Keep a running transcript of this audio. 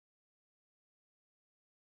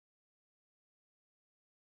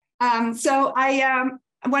I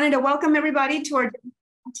wanted to welcome everybody to our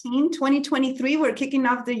 2023. We're kicking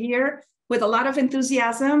off the year with a lot of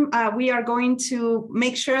enthusiasm. We are going to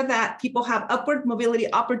make sure that people have upward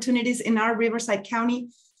mobility opportunities in our Riverside County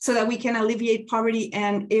so that we can alleviate poverty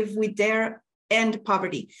and, if we dare, end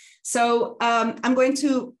poverty. So I'm going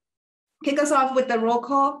to kick us off with the roll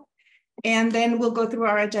call, and then we'll go through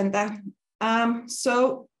our agenda.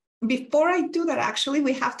 So before I do that, actually,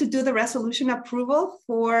 we have to do the resolution approval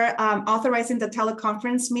for authorizing the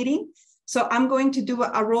teleconference meeting. So I'm going to do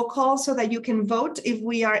a roll call so that you can vote if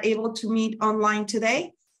we are able to meet online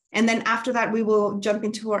today. And then after that, we will jump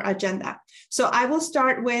into our agenda. So I will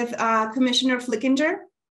start with Commissioner Flickinger.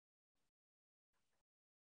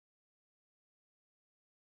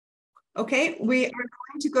 Okay, we are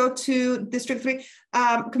going to go to District 3.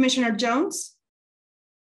 Commissioner Jones.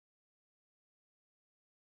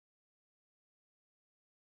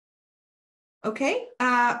 Okay,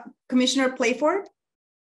 Commissioner Playford.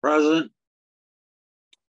 Present.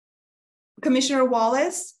 Commissioner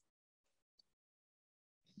Wallace.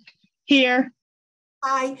 Here.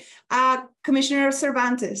 Hi. Commissioner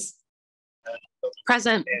Cervantes.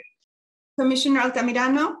 Present. Commissioner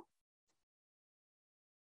Altamirano.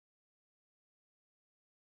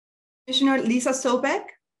 Commissioner Lisa Sobek.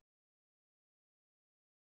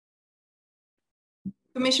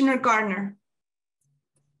 Commissioner Gardner.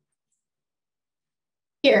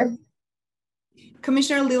 Here.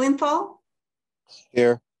 Commissioner Lilienthal.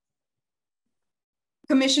 Here.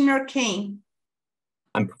 Commissioner Kane.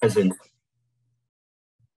 I'm present.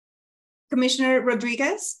 Commissioner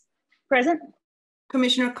Rodriguez. Present.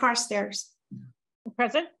 Commissioner Carstairs.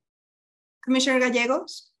 Present. Commissioner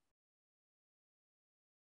Gallegos.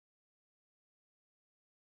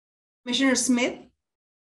 Commissioner Smith.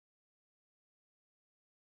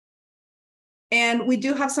 And we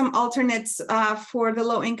do have some alternates for the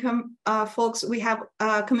low-income folks. We have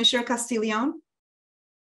Commissioner Castillon.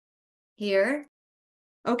 Here.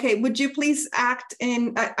 Okay, would you please act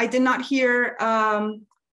in, I did not hear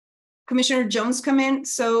Commissioner Jones come in,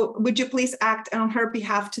 so would you please act on her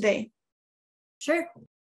behalf today? Sure.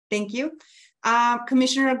 Thank you.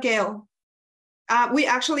 Commissioner Gale. We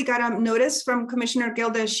actually got a notice from Commissioner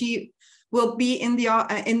Gale that she will be in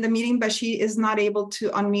the meeting, but she is not able to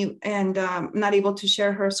unmute and not able to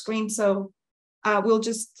share her screen. So we'll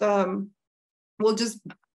just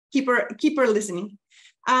keep her listening.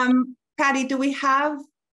 Patty, do we have?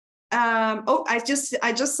 Oh, I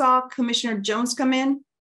just saw Commissioner Jones come in.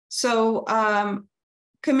 So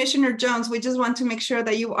Commissioner Jones, we just want to make sure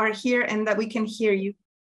that you are here and that we can hear you.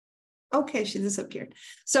 Okay, she disappeared.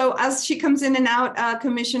 So as she comes in and out,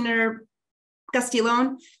 Commissioner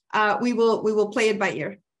Castillon, we will play it by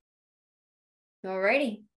ear. All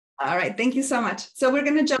righty. All right, thank you so much. So we're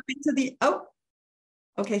going to jump into the, oh,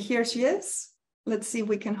 okay, here she is. Let's see if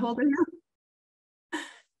we can hold her now.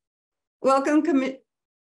 Welcome,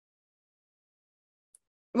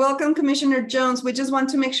 Commissioner Jones. We just want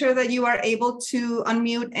to make sure that you are able to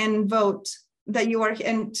unmute and vote, that you are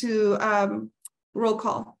into roll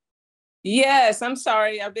call. Yes, I'm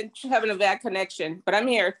sorry. I've been having a bad connection, but I'm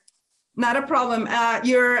here. Not a problem.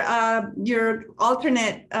 Your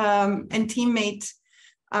alternate and teammate,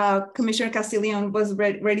 Commissioner Castillon, was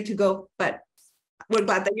ready to go, but we're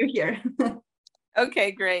glad that you're here.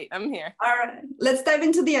 Okay, great. I'm here. All right, let's dive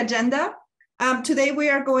into the agenda. Today we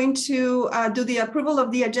are going to do the approval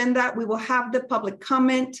of the agenda. We will have the public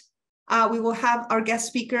comment. We will have our guest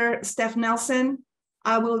speaker, Steph Nelson.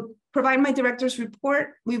 I will provide my director's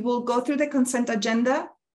report. We will go through the consent agenda.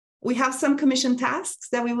 We have some commission tasks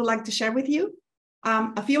that we would like to share with you,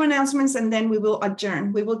 a few announcements, and then we will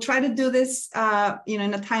adjourn. We will try to do this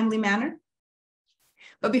in a timely manner.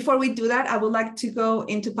 But before we do that, I would like to go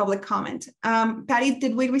into public comment. Patty,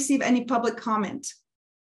 did we receive any public comment?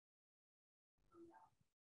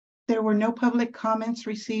 There were no public comments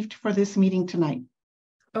received for this meeting tonight.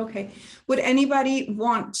 Okay. Would anybody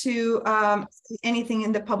want to say anything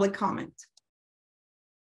in the public comment?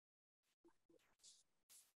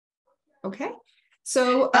 Okay.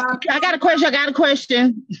 So I got a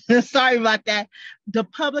question. Sorry about that. The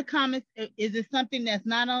public comments, is it something that's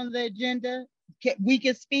not on the agenda? We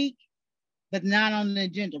can speak, but not on the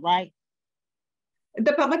agenda, right?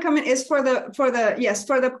 The public comment is for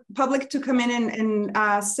the public to come in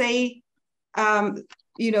and say,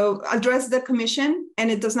 address the commission, and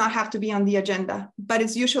it does not have to be on the agenda, but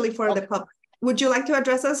it's usually for the public. Would you like to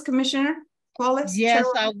address us, Commissioner Wallace? Yes,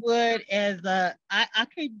 I would. As I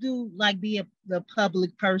could do be the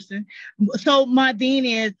public person. So my thing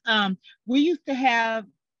is, we used to have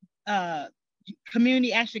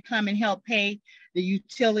community actually come and help pay the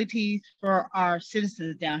utilities for our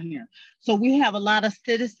citizens down here. So we have a lot of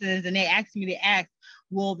citizens, and they asked me to ask,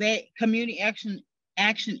 will that community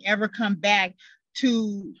action ever come back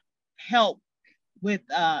to help with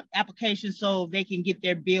applications so they can get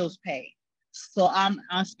their bills paid? So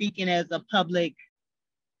I'm speaking as a public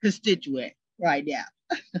constituent right now.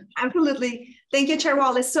 Absolutely. Thank you, Chair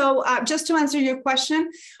Wallace. So just to answer your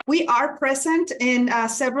question, we are present in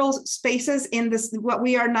several spaces in this, what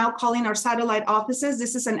we are now calling our satellite offices.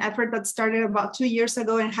 This is an effort that started about 2 years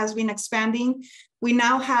ago and has been expanding. We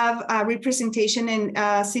now have representation in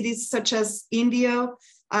cities such as Indio,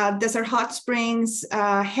 Desert Hot Springs,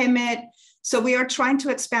 Hemet. So we are trying to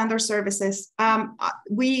expand our services.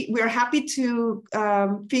 We are happy to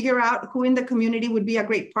figure out who in the community would be a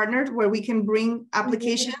great partner where we can bring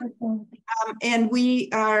applications. And we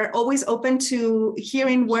are always open to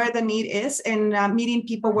hearing where the need is and meeting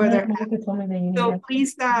people where they're at. So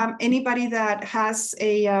please, anybody that has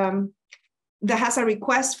a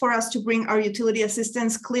request for us to bring our utility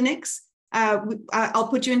assistance clinics, I'll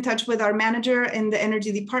put you in touch with our manager in the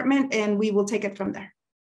energy department, and we will take it from there.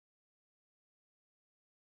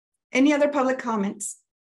 Any other public comments?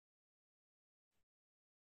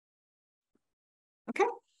 Okay,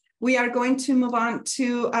 we are going to move on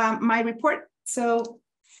to my report. So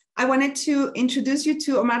I wanted to introduce you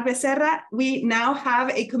to Omar Becerra. We now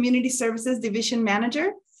have a community services division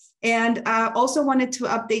manager, and also wanted to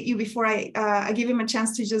update you before I give him a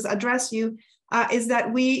chance to just address you, is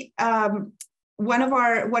that we, one of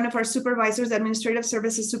our supervisors, administrative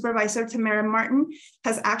services supervisor, Tamara Martin,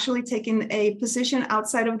 has actually taken a position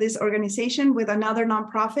outside of this organization with another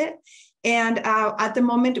nonprofit. And at the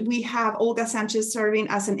moment, we have Olga Sanchez serving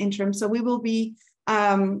as an interim. So we will be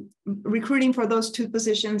recruiting for those two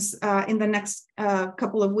positions in the next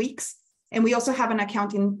couple of weeks. And we also have an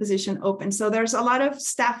accounting position open. So there's a lot of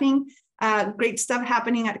staffing, great stuff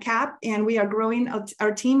happening at CAP, and we are growing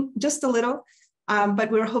our team just a little, but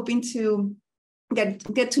we're hoping to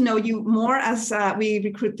get to know you more as we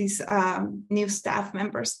recruit these new staff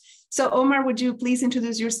members. So Omar, would you please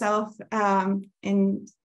introduce yourself and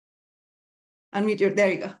unmute your,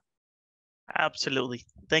 there you go. Absolutely.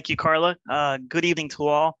 Thank you, Carla. Good evening to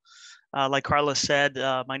all. Like Carla said,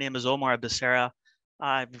 my name is Omar Becerra.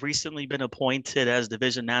 I've recently been appointed as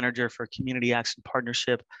Division Manager for Community Action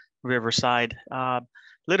Partnership Riverside. A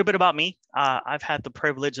little bit about me. I've had the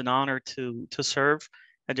privilege and honor to serve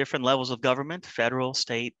at different levels of government, federal,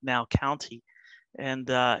 state, now county. And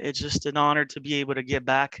it's just an honor to be able to get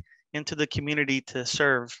back into the community to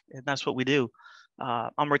serve. And that's what we do.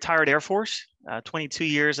 I'm retired Air Force, 22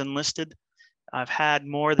 years enlisted. I've had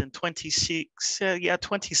more than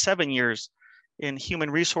 27 years in human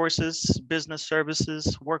resources, business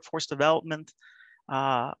services, workforce development,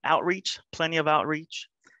 outreach, plenty of outreach.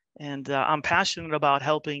 And I'm passionate about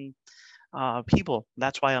helping people.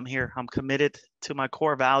 That's why I'm here. I'm committed to my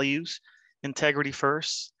core values, integrity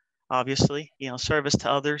first, obviously, service to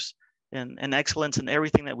others, and excellence in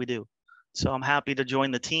everything that we do. So I'm happy to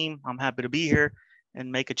join the team. I'm happy to be here and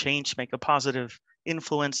make a change, make a positive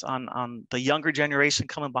influence on the younger generation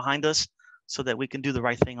coming behind us so that we can do the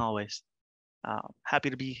right thing always. Happy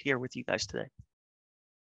to be here with you guys today.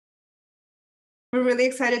 We're really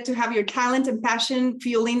excited to have your talent and passion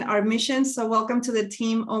fueling our mission. So welcome to the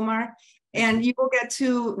team, Omar. And you will get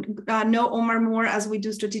to know Omar more as we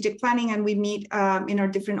do strategic planning and we meet in our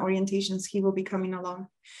different orientations. He will be coming along.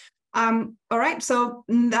 All right, so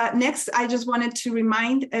next, I just wanted to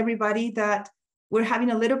remind everybody that we're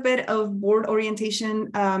having a little bit of board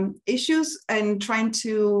orientation issues and trying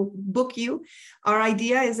to book you. Our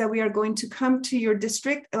idea is that we are going to come to your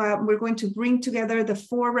district. We're going to bring together the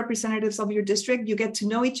 4 representatives of your district. You get to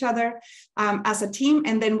know each other as a team.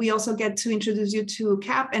 And then we also get to introduce you to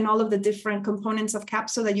CAP and all of the different components of CAP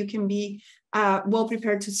so that you can be well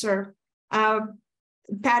prepared to serve.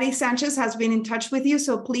 Patty Sanchez has been in touch with you.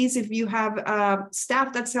 So please, if you have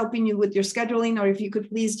staff that's helping you with your scheduling, or if you could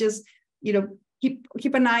please just,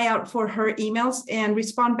 keep an eye out for her emails and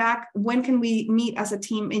respond back. When can we meet as a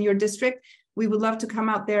team in your district? We would love to come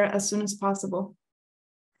out there as soon as possible.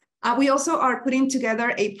 We also are putting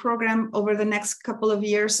together a program over the next couple of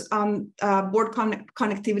years on board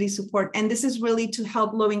connectivity support. And this is really to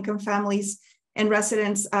help low-income families and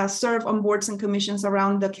residents serve on boards and commissions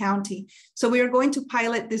around the county. So we are going to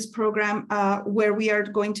pilot this program where we are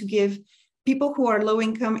going to give people who are low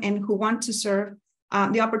income and who want to serve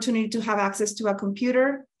the opportunity to have access to a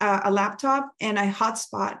computer, a laptop, and a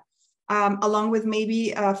hotspot, along with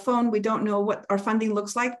maybe a phone. We don't know what our funding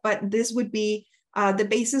looks like, but this would be the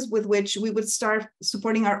basis with which we would start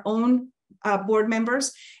supporting our own board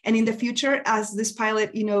members. And in the future, as this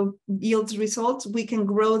pilot, yields results, we can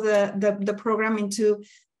grow the program into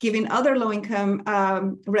giving other low-income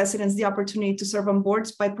residents the opportunity to serve on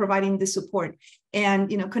boards by providing the support and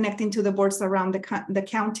connecting to the boards around the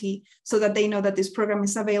county so that they know that this program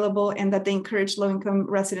is available and that they encourage low-income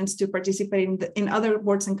residents to participate in other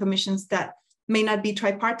boards and commissions that may not be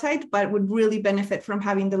tripartite, but would really benefit from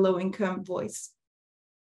having the low-income voice.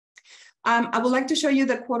 I would like to show you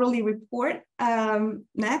the quarterly report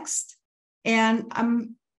next. And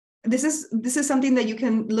this is something that you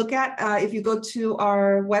can look at. If you go to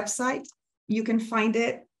our website, you can find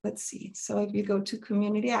it. Let's see. So if you go to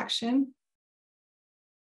Community Action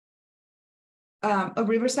of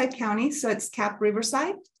Riverside County, so it's CAP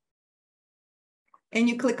Riverside, and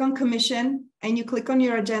you click on Commission and you click on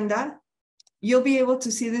your agenda, you'll be able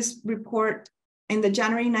to see this report in the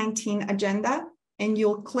January 19 agenda, and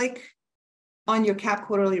you'll click on your CAP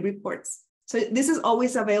quarterly reports. So this is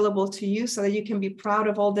always available to you so that you can be proud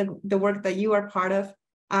of all the work that you are part of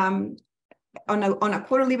on a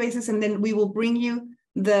quarterly basis. And then we will bring you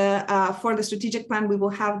for the strategic plan, we will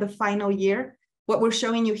have the final year. What we're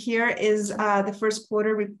showing you here is the first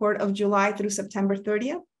quarter report of July through September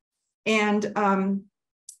 30th. And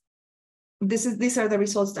these are the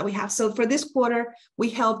results that we have. So for this quarter, we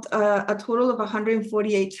helped a total of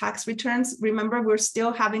 148 tax returns. Remember, we're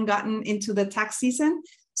still haven't gotten into the tax season.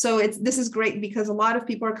 So this is great because a lot of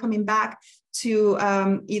people are coming back to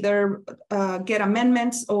either get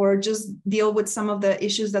amendments or just deal with some of the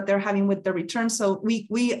issues that they're having with the returns. So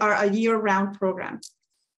we are a year-round program.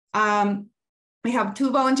 We have 2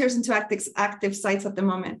 volunteers and 2 active sites at the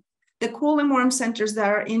moment. The cool and warm centers that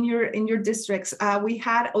are in your districts, we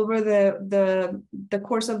had over the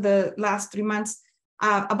course of the last 3 months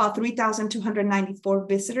about 3,294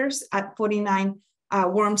 visitors at 49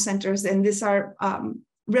 warm centers, and these are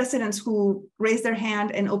residents who raise their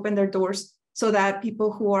hand and open their doors so that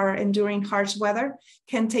people who are enduring harsh weather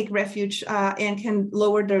can take refuge and can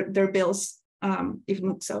lower their bills if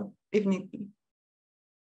need be.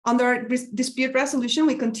 Under dispute resolution,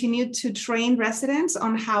 we continue to train residents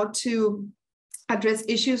on how to address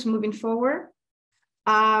issues moving forward.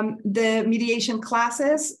 The mediation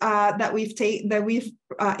classes that we've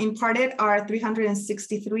imparted are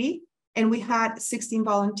 363, and we had 16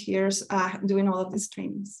 volunteers doing all of these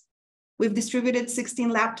trainings. We've distributed 16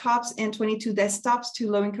 laptops and 22 desktops to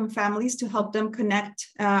low-income families to help them connect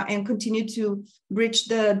and continue to bridge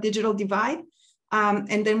the digital divide.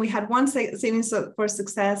 And then we had one Savings for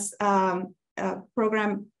Success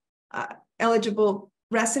program eligible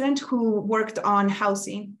resident who worked on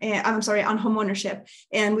housing, on homeownership.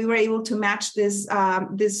 And we were able to match this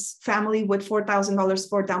family with $4,000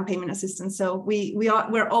 for down payment assistance. So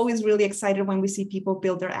we're always really excited when we see people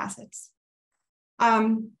build their assets.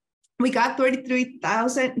 We got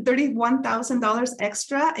 $31,000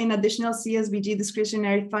 extra in additional CSBG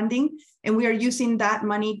discretionary funding, and we are using that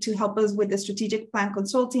money to help us with the strategic plan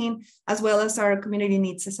consulting, as well as our community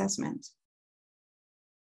needs assessment.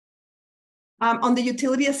 On the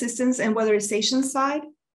utility assistance and weatherization side,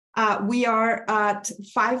 we are at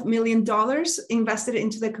 $5 million invested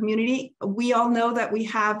into the community. We all know that we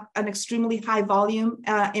have an extremely high volume,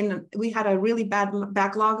 and we had a really bad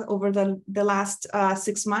backlog over the last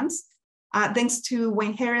 6 months. Thanks to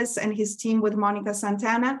Wayne Harris and his team with Monica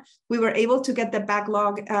Santana, we were able to get the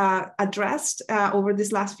backlog addressed over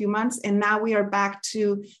these last few months. And now we are back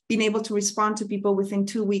to being able to respond to people within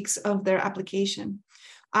 2 weeks of their application.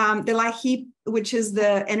 The LIHEAP, which is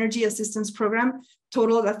the Energy Assistance Program,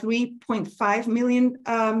 totaled a $3.5 million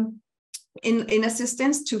in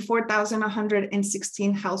assistance to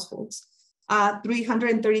 4,116 households.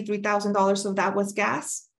 $333,000 of that was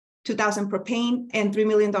gas, $2,000 propane, and $3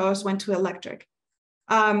 million went to electric.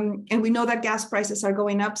 And we know that gas prices are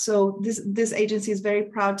going up. So this agency is very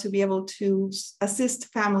proud to be able to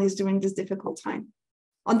assist families during this difficult time.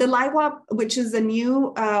 On the LIHWAP, which is the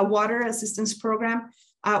new water assistance program,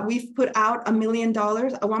 we've put out $1 million,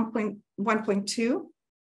 1.2.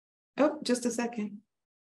 Oh, just a second.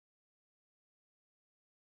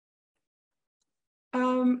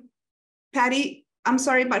 Patty, I'm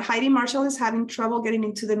sorry, but Heidi Marshall is having trouble getting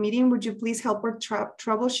into the meeting. Would you please help her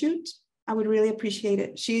troubleshoot? I would really appreciate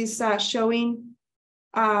it. She's showing,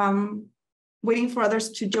 waiting for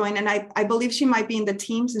others to join. And I believe she might be in the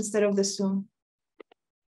Teams instead of the Zoom.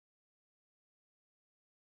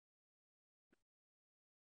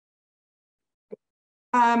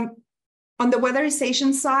 On the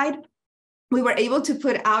weatherization side, we were able to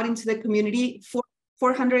put out into the community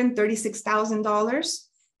 $436,000.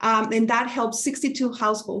 And that helped 62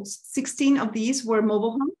 households. 16 of these were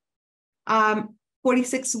mobile homes.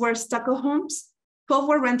 46 were stucco homes, 12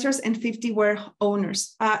 were renters, and 50 were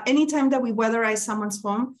owners. Anytime that we weatherize someone's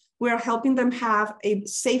home, we are helping them have a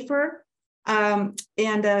safer and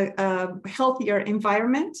a healthier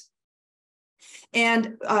environment.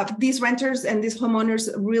 And these renters and these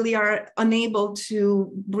homeowners really are unable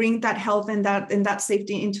to bring that health and that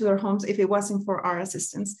safety into their homes if it wasn't for our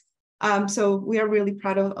assistance. So we are really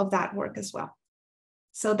proud of that work as well.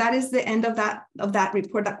 So that is the end of that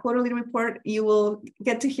report, that quarterly report. You will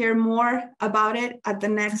get to hear more about it at the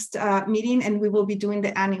next meeting, and we will be doing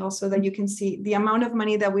the annual so that you can see the amount of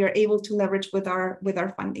money that we are able to leverage with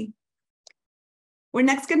our funding. We're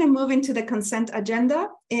next going to move into the consent agenda,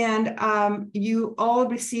 and you all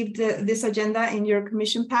received this agenda in your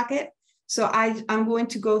commission packet. So I'm going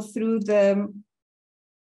to go through the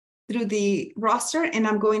roster, and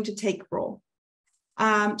I'm going to take roll.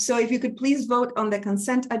 So if you could please vote on the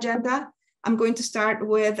consent agenda. I'm going to start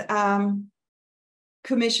with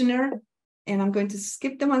Commissioner, and I'm going to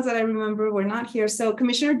skip the ones that I remember were not here. So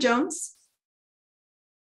Commissioner Jones.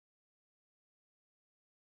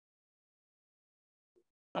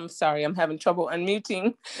 I'm sorry, I'm having trouble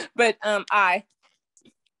unmuting, but aye.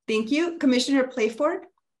 Thank you. Commissioner Playford.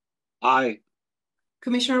 Aye.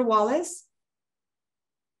 Commissioner Wallace.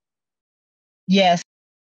 Yes.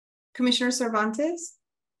 Commissioner Cervantes.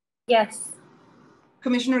 Yes.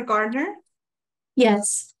 Commissioner Gardner.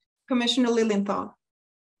 Yes. Commissioner Lilienthal.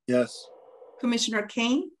 Yes. Commissioner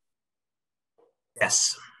Kane.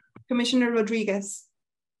 Yes. Commissioner Rodriguez.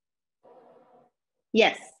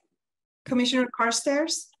 Yes. Commissioner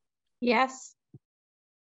Carstairs. Yes.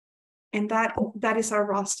 And that is our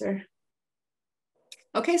roster.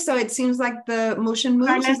 Okay, so it seems like the motion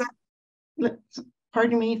moves.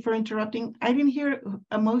 Pardon me for interrupting. I didn't hear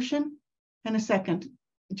a motion and a second,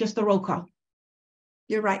 just a roll call.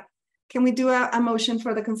 You're right. Can we do a motion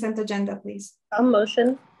for the consent agenda, please? I'll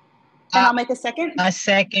motion. And I'll make a second. I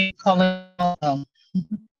second calling.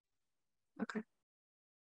 Okay.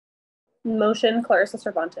 Motion, Clarissa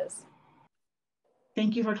Cervantes.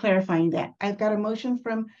 Thank you for clarifying that. I've got a motion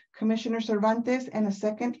from Commissioner Cervantes and a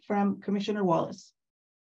second from Commissioner Wallace.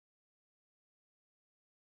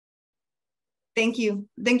 Thank you.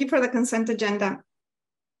 Thank you for the consent agenda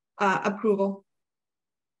approval.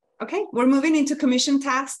 Okay, we're moving into commission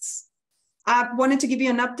tasks. I wanted to give you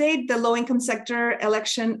an update. The low-income sector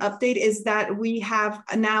election update is that we have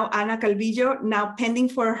now Ana Calvillo now pending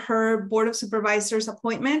for her Board of Supervisors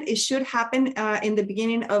appointment. It should happen in the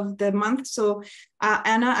beginning of the month. So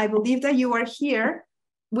Ana, I believe that you are here.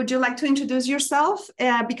 Would you like to introduce yourself?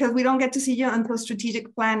 Because we don't get to see you until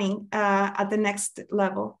strategic planning at the next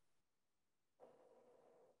level.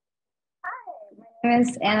 My name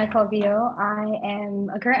is Ana Calvillo. I am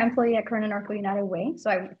a current employee at Corona Norco United Way.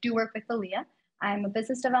 So I do work with Aaliyah. I'm a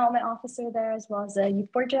business development officer there as well as a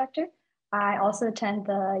youth board director. I also attend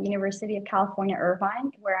the University of California,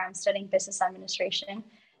 Irvine, where I'm studying business administration.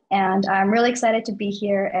 And I'm really excited to be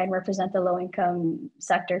here and represent the low income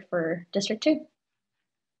sector for District 2.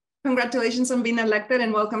 Congratulations on being elected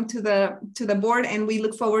and welcome to the board. And we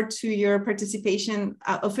look forward to your participation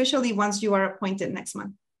officially once you are appointed next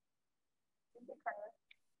month.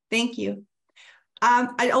 Thank you.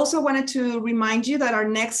 I also wanted to remind you that our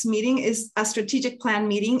next meeting is a strategic plan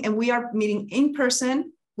meeting, and we are meeting in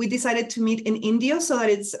person. We decided to meet in Indio so that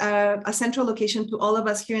it's a central location to all of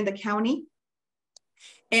us here in the county.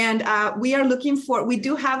 And we are looking for, we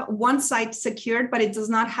do have one site secured, but it does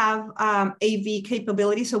not have AV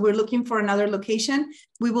capability. So we're looking for another location.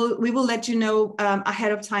 We will let you know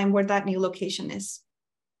ahead of time where that new location is.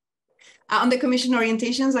 On the commission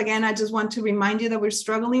orientations, again, I just want to remind you that we're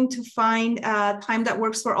struggling to find time that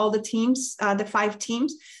works for all the teams, the 5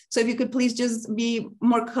 teams. So if you could please just be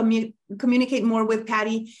more communicate more with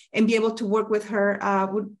Patty and be able to work with her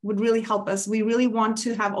would really help us. We really want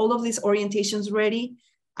to have all of these orientations ready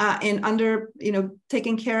and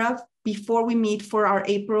taken care of before we meet for our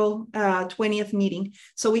April 20th meeting.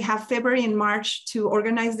 So we have February and March to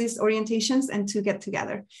organize these orientations and to get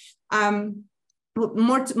together.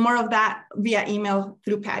 More of that via email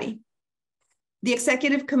through Patty. The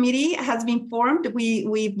executive committee has been formed.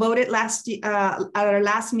 We voted at our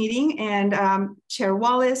last meeting, and Chair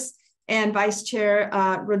Wallace and Vice Chair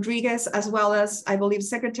Rodriguez, as well as I believe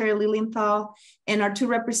Secretary Lilienthal and our 2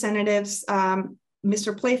 representatives,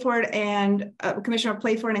 Mr. Playford and Commissioner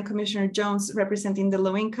Playford and Commissioner Jones, representing the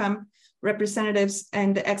low income representatives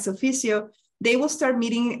and the ex officio. They will start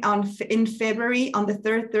meeting in February on the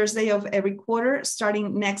 3rd Thursday of every quarter,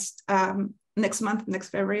 starting next month, next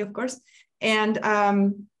February, of course. And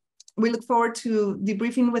we look forward to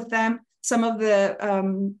debriefing with them some of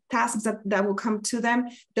the tasks that will come to them.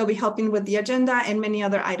 They'll be helping with the agenda and many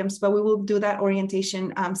other items, but we will do that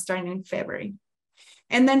orientation starting in February.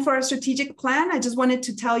 And then for our strategic plan, I just wanted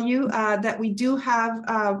to tell you that we do have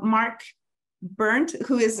Mark Burnt,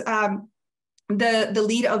 who is the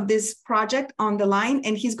lead of this project, on the line,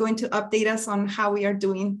 and he's going to update us on how we are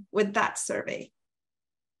doing with that survey.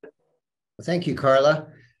 Thank you, Carla.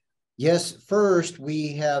 Yes, first,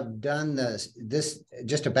 we have done this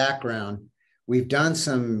just a background. We've done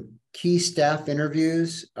some key staff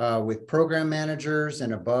interviews with program managers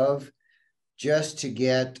and above, just to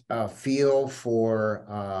get a feel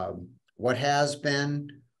for what has been,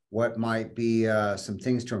 what might be some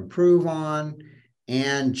things to improve on,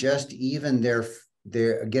 and just even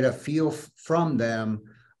get a feel from them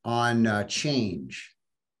on change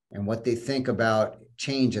and what they think about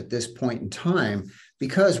change at this point in time,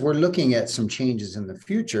 because we're looking at some changes in the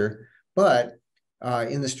future. But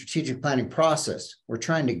in the strategic planning process, we're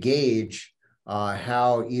trying to gauge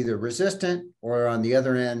how either resistant or, on the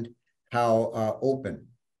other end, how open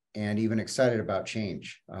and even excited about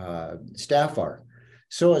change staff are.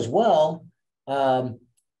 So as well,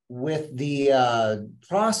 with the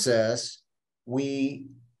process, we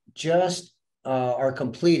just are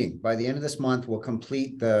completing, by the end of this month, we'll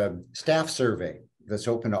complete the staff survey that's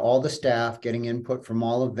open to all the staff, getting input from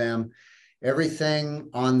all of them. Everything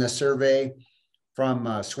on the survey, from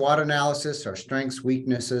SWOT analysis, our strengths,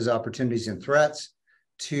 weaknesses, opportunities, and threats,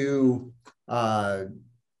 to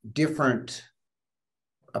different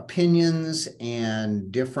opinions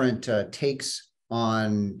and different takes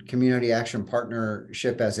on community action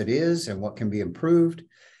partnership as it is and what can be improved.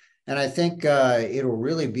 And I think it'll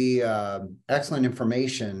really be excellent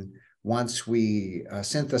information once we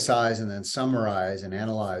synthesize and then summarize and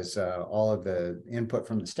analyze all of the input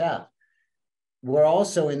from the staff. We're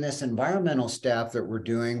also, in this environmental staff that we're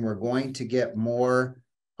doing, we're going to get more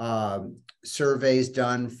surveys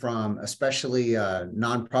done from especially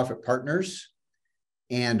nonprofit partners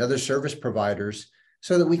and other service providers,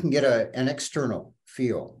 so that we can get an external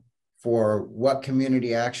feel for what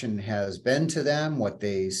community action has been to them, what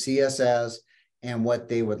they see us as, and what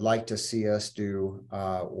they would like to see us do,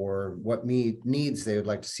 or what needs they would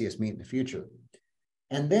like to see us meet in the future.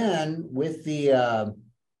 And then with the,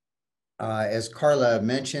 as Carla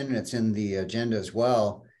mentioned, it's in the agenda as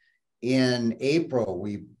well, in April,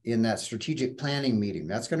 in that strategic planning meeting,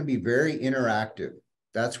 that's going to be very interactive.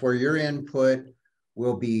 That's where your input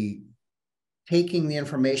will be taking the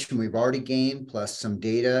information we've already gained, plus some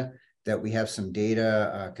data that we have some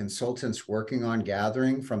data consultants working on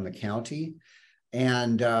gathering from the county.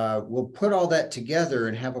 And we'll put all that together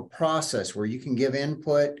and have a process where you can give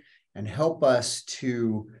input and help us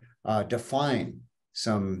to define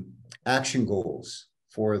some action goals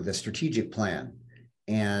for the strategic plan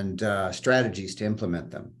and strategies to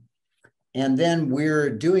implement them. And then we're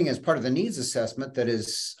doing, as part of the needs assessment that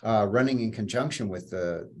is running in conjunction with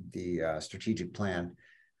the strategic plan,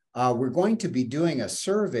 we're going to be doing a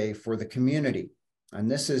survey for the community. And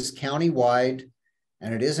this is countywide,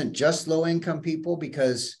 and it isn't just low-income people,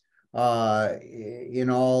 because in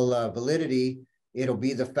all validity, it'll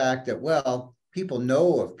be the fact that, well, people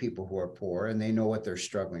know of people who are poor and they know what they're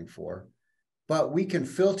struggling for, but we can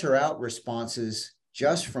filter out responses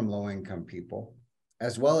just from low-income people,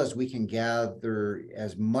 as well as we can gather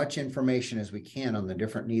as much information as we can on the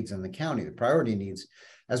different needs in the county, the priority needs,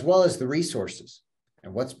 as well as the resources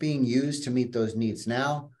and what's being used to meet those needs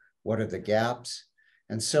now, what are the gaps.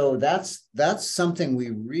 And so that's something we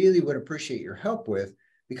really would appreciate your help with,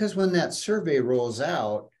 because when that survey rolls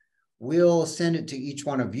out, we'll send it to each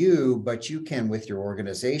one of you, but you can, with your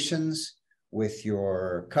organizations, with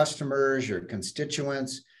your customers, your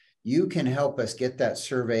constituents, you can help us get that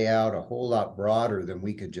survey out a whole lot broader than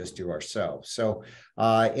we could just do ourselves. So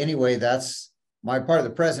anyway, that's my part of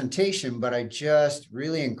the presentation, but I just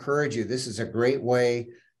really encourage you. This is a great way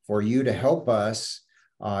for you to help us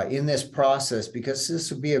in this process, because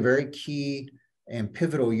this will be a very key and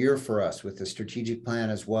pivotal year for us with the strategic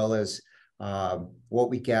plan, as well as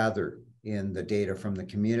what we gather in the data from the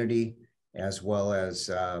community, as well as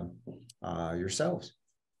yourselves.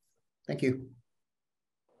 Thank you.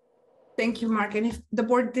 Thank you, Mark. And if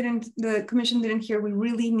the commission didn't hear, we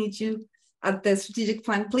really need you at the strategic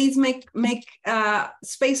plan. Please make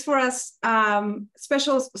space for us,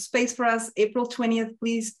 special space for us, April 20th.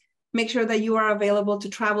 Please make sure that you are available to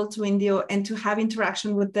travel to Indio and to have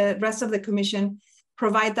interaction with the rest of the commission,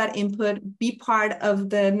 provide that input, be part of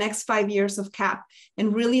the next 5 years of CAP,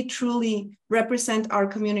 and really truly represent our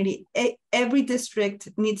community. Every district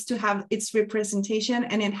needs to have its representation,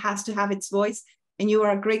 and it has to have its voice. And you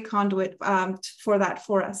are a great conduit for that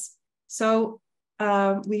for us. So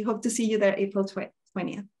we hope to see you there April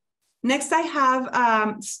 20th. Next, I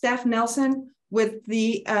have Steph Nelson with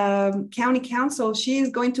the County Council. She is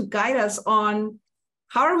going to guide us on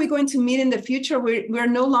how are we going to meet in the future. We're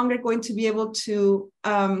no longer going to be able to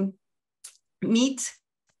meet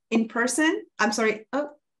in person. I'm sorry.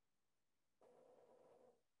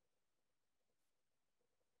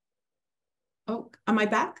 Oh, am I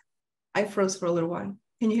back? I froze for a little while.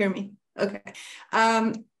 Can you hear me? Okay.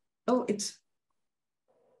 Oh, it's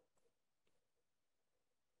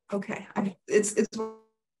okay. It's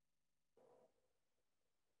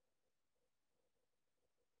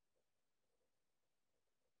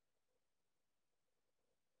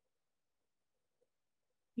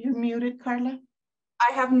You're muted, Carla.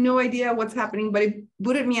 I have no idea what's happening, but it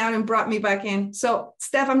booted me out and brought me back in. So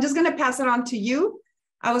Steph, I'm just going to pass it on to you.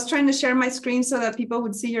 I was trying to share my screen so that people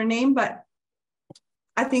would see your name, but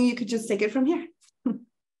I think you could just take it from here.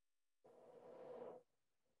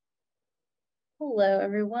 Hello,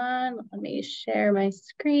 everyone. Let me share my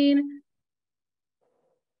screen.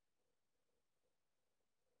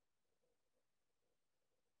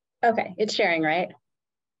 Okay, it's sharing, right?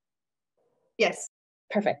 Yes.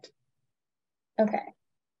 Perfect. Okay.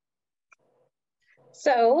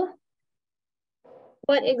 So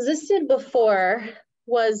what existed before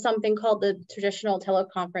was something called the traditional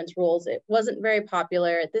teleconference rules. It wasn't very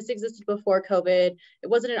popular. This existed before COVID. It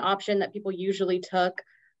wasn't an option that people usually took.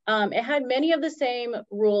 It had many of the same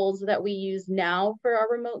rules that we use now for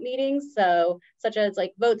our remote meetings. So such as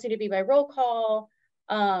like votes need to be by roll call.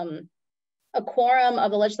 A quorum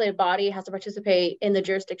of the legislative body has to participate in the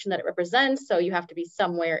jurisdiction that it represents. So you have to be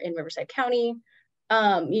somewhere in Riverside County.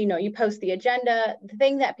 You know, you post the agenda. The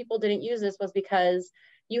thing that people didn't use this was because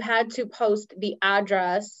you had to post the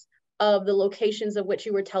address of the locations of which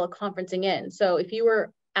you were teleconferencing in. So if you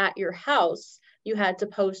were at your house, you had to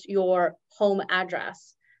post your home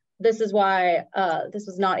address. This is why this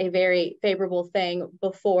was not a very favorable thing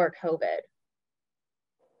before COVID.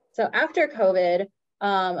 So after COVID,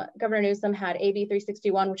 Governor Newsom had AB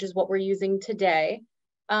 361, which is what we're using today.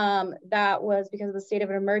 That was because of the state of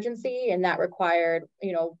an emergency, and that required,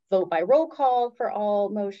 you know, vote by roll call for all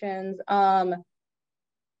motions.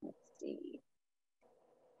 Let's see.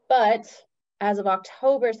 But as of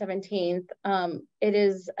October 17th, it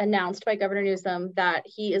is announced by Governor Newsom that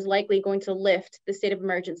he is likely going to lift the state of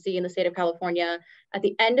emergency in the state of California at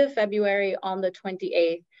the end of February on the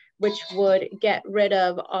 28th, which would get rid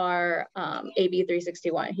of our AB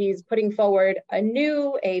 361. He's putting forward a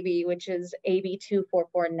new AB, which is AB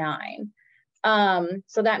 2449.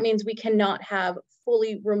 So that means we cannot have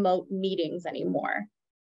fully remote meetings anymore.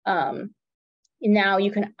 Now you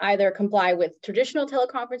can either comply with traditional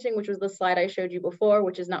teleconferencing, which was the slide I showed you before,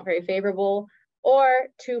 which is not very favorable, or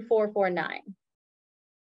 2449.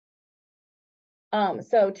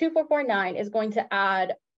 So 2449 is going to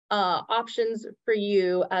add options for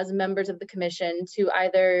you as members of the commission to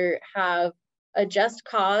either have a just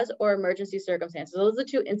cause or emergency circumstances. Those are the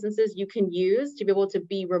two instances you can use to be able to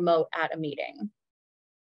be remote at a meeting.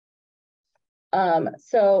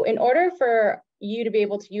 So in order for you to be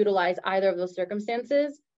able to utilize either of those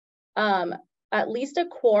circumstances, at least a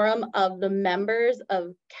quorum of the members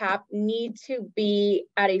of CAP need to be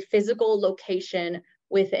at a physical location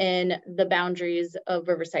within the boundaries of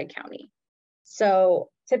Riverside County. So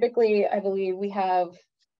typically, I believe we have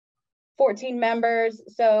 14 members.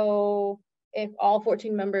 So if all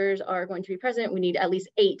 14 members are going to be present, we need at least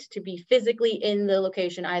 8 to be physically in the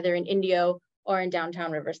location, either in Indio or in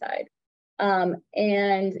downtown Riverside.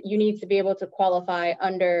 And you need to be able to qualify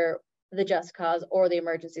under the just cause or the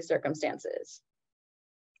emergency circumstances.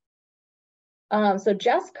 So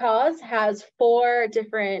just cause has 4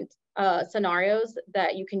 different scenarios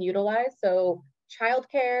that you can utilize. So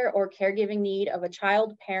childcare or caregiving need of a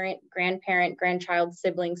child, parent, grandparent, grandchild,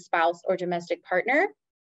 sibling, spouse, or domestic partner.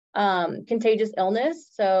 Contagious illness,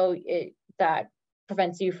 so that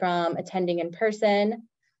prevents you from attending in person.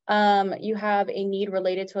 You have a need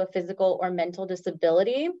related to a physical or mental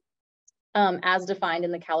disability, as defined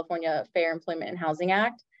in the California Fair Employment and Housing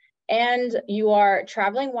Act. And you are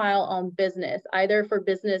traveling while on business, either for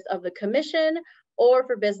business of the commission or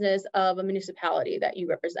for business of a municipality that you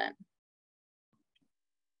represent.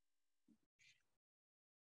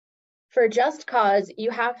 For just cause,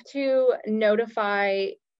 you have to notify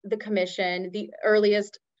the commission the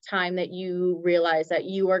earliest time that you realize that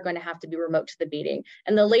you are going to have to be remote to the meeting.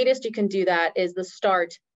 And the latest you can do that is the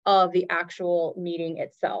start of the actual meeting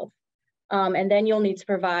itself. And then you'll need to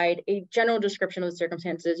provide a general description of the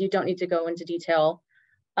circumstances. You don't need to go into detail.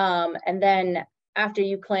 And then after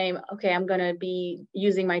you claim, okay, I'm going to be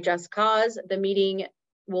using my just cause, the meeting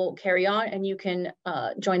will carry on, and you can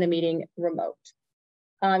join the meeting remote.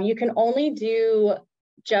 You can only do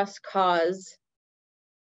Just Cause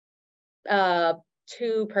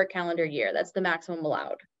 2 per calendar year. That's the maximum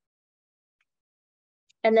allowed.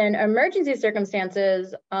 And then emergency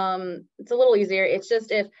circumstances, it's a little easier. It's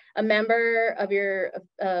just if a member of your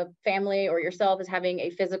family or yourself is having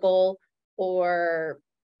a physical or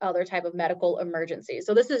other type of medical emergency.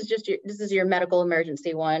 So this is your medical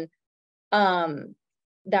emergency one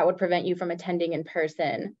that would prevent you from attending in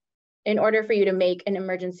person. In order for you to make an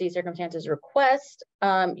emergency circumstances request,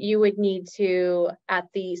 you would need to, at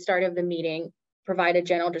the start of the meeting, provide a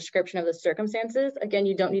general description of the circumstances. Again,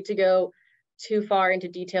 you don't need to go too far into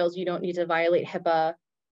details. You don't need to violate HIPAA.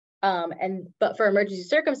 But for emergency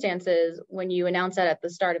circumstances, when you announce that at the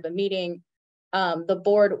start of a meeting, the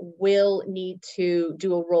board will need to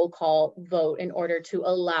do a roll call vote in order to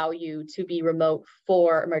allow you to be remote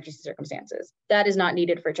for emergency circumstances. That is not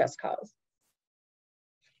needed for Just Cause.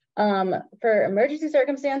 For emergency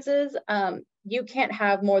circumstances, you can't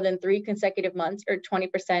have more than 3 consecutive months or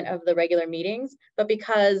 20% of the regular meetings, but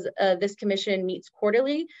because this commission meets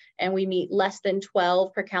quarterly and we meet less than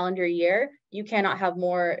 12 per calendar year, you cannot have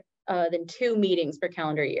more than 2 meetings per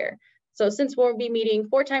calendar year. So since we'll be meeting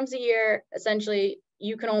 4 times a year, essentially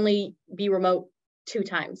you can only be remote 2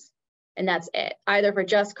 times, and that's it, either for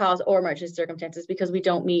Just Cause or emergency circumstances, because we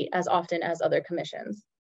don't meet as often as other commissions.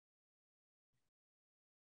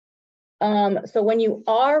 So when you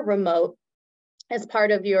are remote, as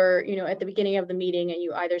part of your, at the beginning of the meeting, and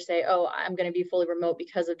you either say, oh, I'm going to be fully remote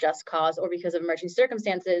because of Just Cause or because of emergency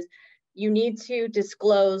circumstances, you need to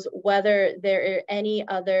disclose whether there are any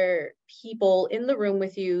other people in the room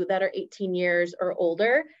with you that are 18 years or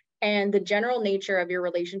older, and the general nature of your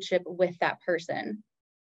relationship with that person.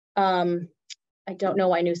 I don't know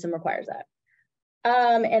why Newsom requires that.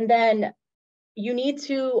 And then you need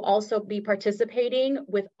to also be participating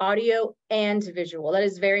with audio and visual. That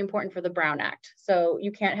is very important for the Brown Act. So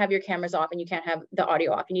you can't have your cameras off and you can't have the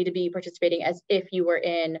audio off. You need to be participating as if you were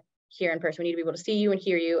here in person. We need to be able to see you and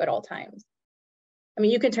hear you at all times. I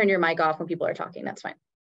mean, you can turn your mic off when people are talking, that's fine.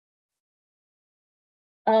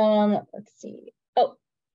 Let's see. Oh,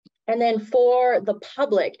 and then for the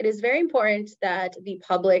public, it is very important that the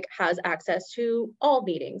public has access to all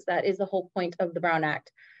meetings. That is the whole point of the Brown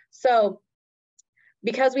Act. So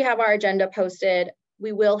because we have our agenda posted,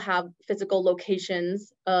 we will have physical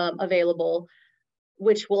locations available,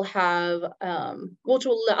 which will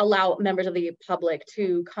allow members of the public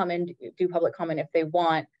to come and do public comment if they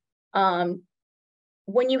want.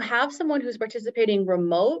 When you have someone who's participating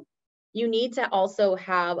remote, you need to also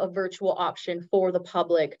have a virtual option for the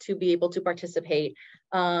public to be able to participate,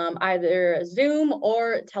 either Zoom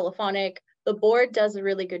or telephonic. The board does a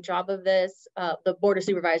really good job of this, the Board of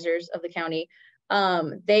Supervisors of the county.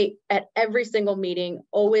 They, at every single meeting,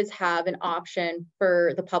 always have an option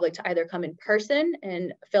for the public to either come in person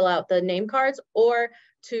and fill out the name cards, or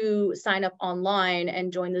to sign up online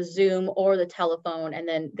and join the Zoom or the telephone, and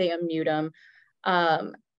then they unmute them.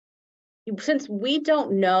 Since we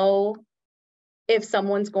don't know if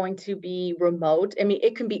someone's going to be remote, I mean,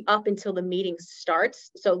 it can be up until the meeting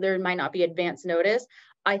starts, so there might not be advance notice.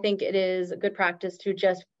 I think it is a good practice to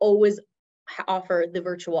just always offer the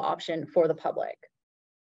virtual option for the public.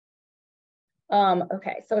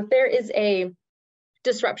 Okay, so if there is a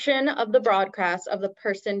disruption of the broadcast of the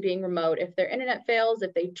person being remote, if their internet fails,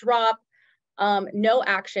 if they drop, no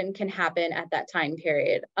action can happen at that time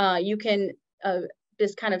period. You can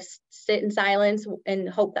just kind of sit in silence and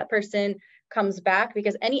hope that person comes back,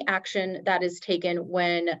 because any action that is taken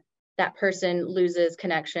when that person loses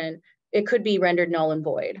connection, it could be rendered null and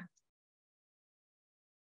void.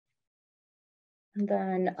 And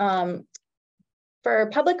then for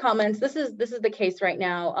public comments, this is the case right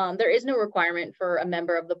now. There is no requirement for a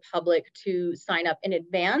member of the public to sign up in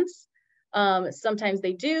advance. Sometimes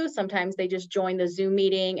they do, sometimes they just join the Zoom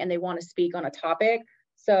meeting and they want to speak on a topic.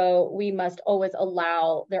 So we must always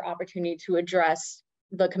allow their opportunity to address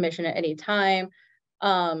the commission at any time.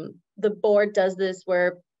 The board does this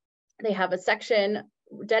where they have a section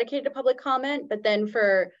dedicated to public comment, but then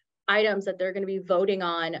for items that they're going to be voting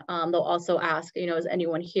on, they'll also ask, is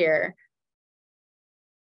anyone here?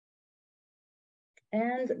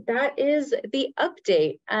 And that is the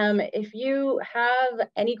update. If you have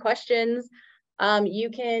any questions, you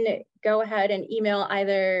can go ahead and email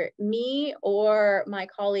either me or my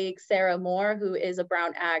colleague, Sarah Moore, who is a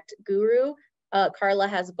Brown Act guru. Carla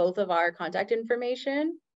has both of our contact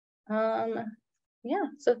information. Yeah,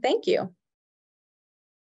 so thank you.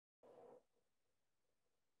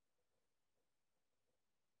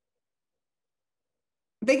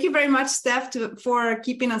 Thank you very much, Steph, for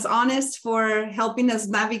keeping us honest, for helping us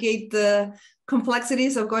navigate the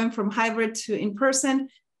complexities of going from hybrid to in-person.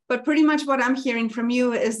 But pretty much what I'm hearing from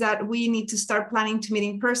you is that we need to start planning to meet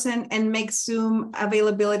in person and make Zoom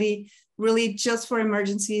availability really just for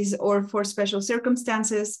emergencies or for special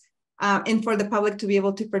circumstances, and for the public to be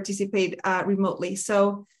able to participate remotely.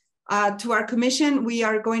 So to our commission, we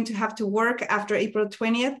are going to have to work after April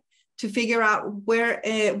 20th to figure out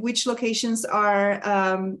which locations are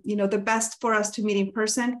the best for us to meet in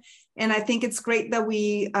person. And I think it's great that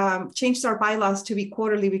we changed our bylaws to be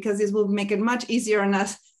quarterly, because this will make it much easier on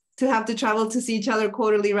us to have to travel to see each other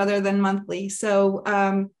quarterly rather than monthly. So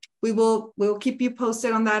we'll keep you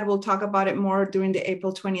posted on that. We'll talk about it more during the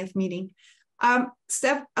April 20th meeting.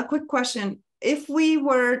 Steph, a quick question. If we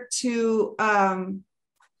were to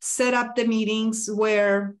set up the meetings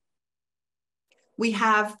where we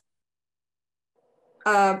have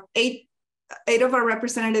 8 of our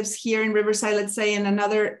representatives here in Riverside, let's say, and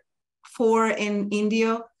another 4 in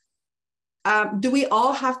Indio, do we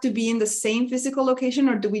all have to be in the same physical location,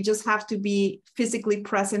 or do we just have to be physically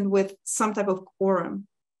present with some type of quorum?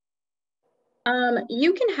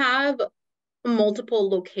 You can have multiple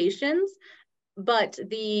locations, but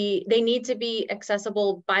they need to be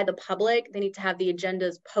accessible by the public. They need to have the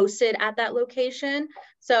agendas posted at that location.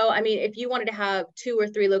 So, I mean, if you wanted to have 2 or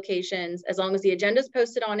 3 locations, as long as the agenda is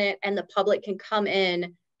posted on it and the public can come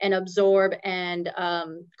in and absorb and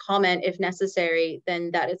comment if necessary,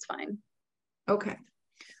 then that is fine. Okay.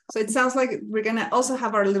 So it sounds like we're gonna also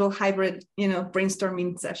have our little hybrid,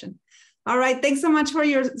 brainstorming session. All right, thanks so much for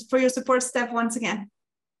your support, Steph, once again.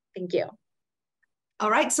 Thank you.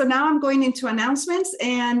 All right, so now I'm going into announcements,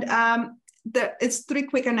 and it's 3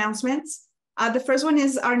 quick announcements. The first one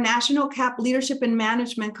is our National CAP Leadership and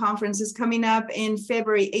Management Conference is coming up in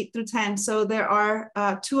February 8 through 10. So there are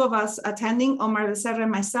 2 of us attending. Omar Becerra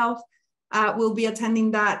and myself will be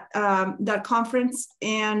attending that conference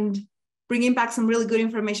and bringing back some really good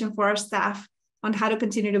information for our staff on how to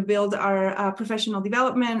continue to build our professional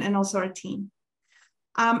development and also our team.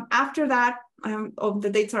 After that, the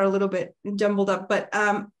dates are a little bit jumbled up, but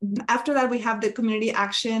after that, we have the Community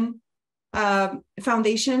Action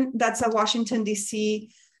Foundation. That's a Washington, D.C.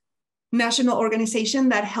 national organization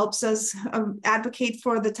that helps us advocate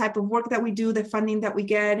for the type of work that we do, the funding that we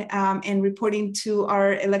get, and reporting to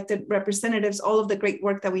our elected representatives all of the great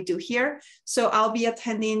work that we do here. So I'll be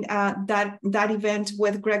attending that event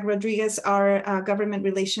with Greg Rodriguez, our government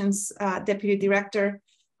relations deputy director,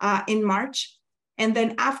 in March. And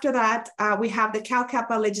then after that, we have the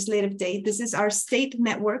CalCAPA Legislative Day. This is our state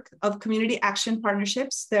network of community action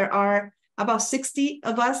partnerships. There are about 60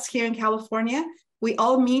 of us here in California. We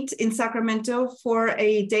all meet in Sacramento for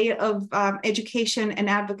a day of education and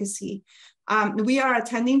advocacy. We are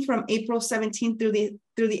attending from April 17th through the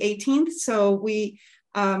 18th. So we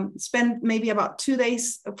spend maybe about 2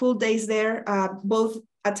 days, full days there, both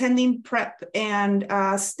attending prep and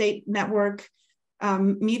state network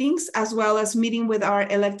meetings, as well as meeting with our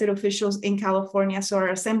elected officials in California. So our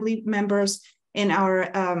assembly members and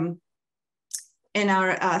our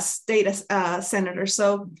state senators.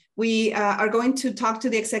 So we are going to talk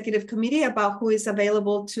to the executive committee about who is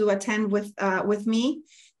available to attend with me,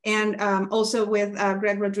 and also with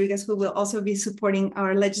Greg Rodriguez, who will also be supporting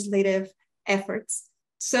our legislative efforts.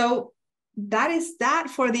 So that is that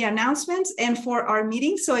for the announcements and for our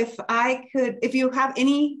meeting. So if you have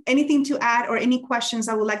anything to add or any questions,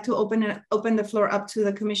 I would like to open the floor up to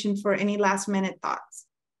the commission for any last minute thoughts.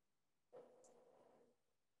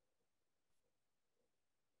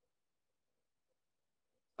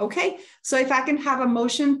 Okay, so if I can have a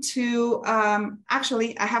motion to,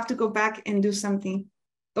 actually, I have to go back and do something.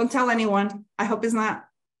 Don't tell anyone. I hope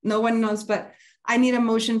no one knows, but I need a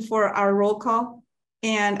motion for our roll call.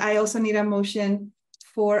 And I also need a motion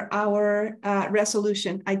for our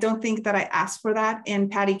resolution. I don't think that I asked for that. And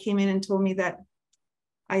Patty came in and told me that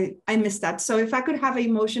I missed that. So if I could have a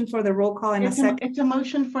motion for the roll call in a second. It's a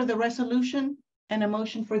motion for the resolution and a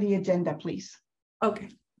motion for the agenda, please. Okay.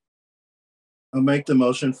 I'll make the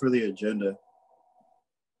motion for the agenda.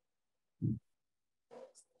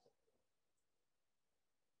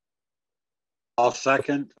 I'll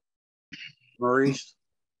second. Maurice.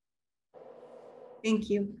 Thank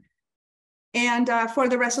you. And for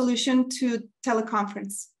the resolution to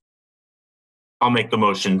teleconference. I'll make the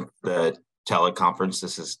motion, the teleconference.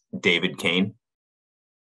 This is David Kane.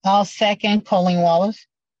 I'll second. Colleen Wallace.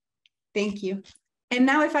 Thank you. And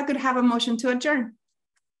now if I could have a motion to adjourn.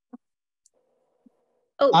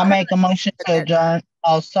 Oh, I'll make a motion to adjourn.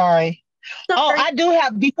 Oh, sorry. Oh, I do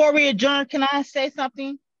have, before we adjourn, can I say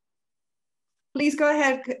something? Please go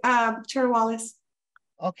ahead, Chair Wallace.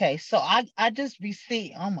 Okay, so I just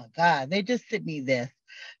received, oh my God, they just sent me this.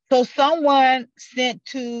 So someone sent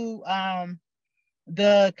to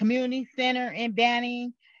the community center in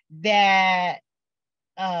Banning that,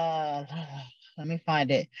 let me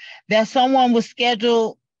find it, that someone was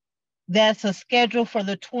scheduled, that's a schedule for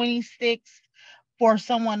the 26th for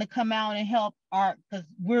someone to come out and help art, because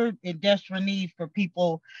we're in desperate need for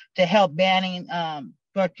people to help Banning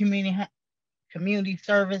for community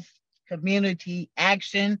service, community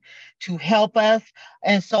action to help us.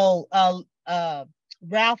 And so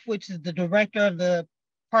Ralph, which is the director of the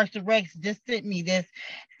Parks and Recs, just sent me this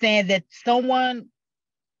saying that someone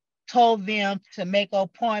told them to make an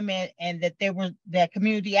appointment and that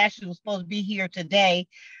community action was supposed to be here today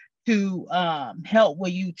to help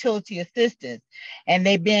with utility assistance. And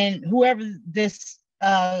they've been, whoever this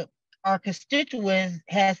our constituents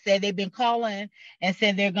has said, they've been calling and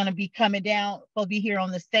said they're going to be coming down, supposed to be here on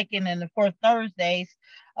the 2nd and the 4th Thursdays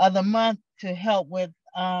of the month to help with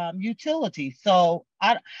utilities. So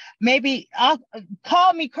maybe I'll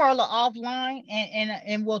call me, Carla, offline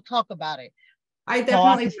and we'll talk about it. I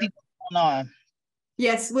definitely see what's going on.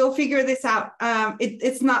 Yes, we'll figure this out.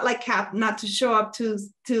 It's not like CAP not to show up to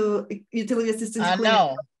utility assistance. I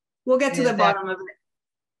know. We'll get to the bottom of it.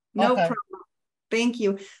 No problem. Thank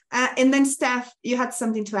you. And then Steph, you had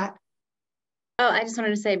something to add. Oh, I just wanted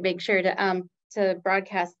to say, make sure to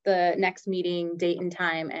broadcast the next meeting date and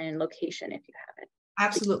time and location if you have it.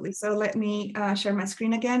 Absolutely. So let me share my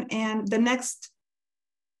screen again. And the next,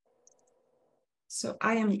 so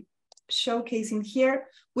I am showcasing here.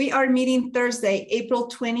 We are meeting Thursday, April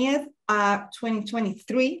 20th,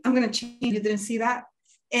 2023. I'm going to change, you didn't see that.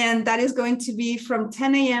 And that is going to be from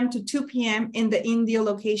 10 a.m. to 2 p.m. in the Indio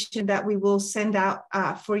location that we will send out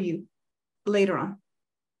for you later on.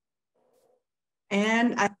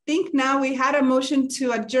 And I think now we had a motion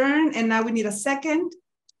to adjourn and now we need a second.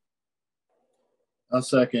 I'll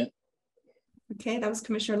second. Okay, that was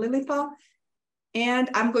Commissioner Lilienthal. And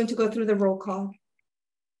I'm going to go through the roll call.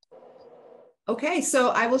 Okay,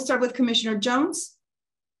 so I will start with Commissioner Jones.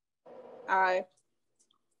 Aye.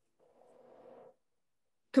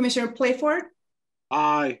 Commissioner Playford.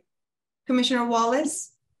 Aye. Commissioner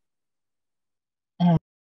Wallace.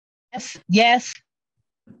 Yes. Yes.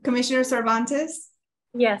 Commissioner Cervantes.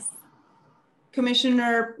 Yes.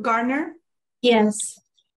 Commissioner Gardner. Yes.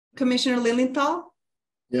 Commissioner Lilienthal.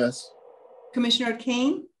 Yes. Commissioner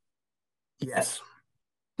Kane. Yes.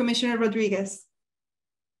 Commissioner Rodriguez.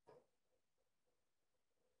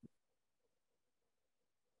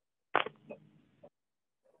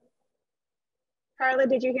 Carla,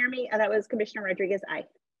 did you hear me? That was Commissioner Rodriguez. Aye.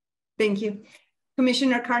 Thank you.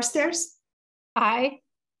 Commissioner Carstairs. Aye.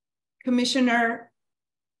 Commissioner,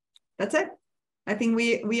 that's it. I think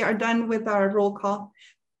we are done with our roll call.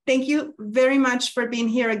 Thank you very much for being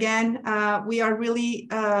here again. We are really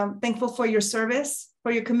thankful for your service,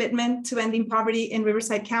 for your commitment to ending poverty in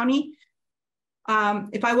Riverside County.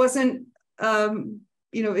 If I wasn't,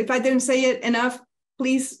 if I didn't say it enough,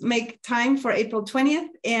 please make time for April 20th,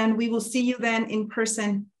 and we will see you then in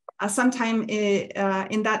person sometime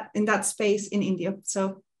in that space in Indio.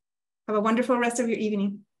 So have a wonderful rest of your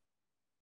evening.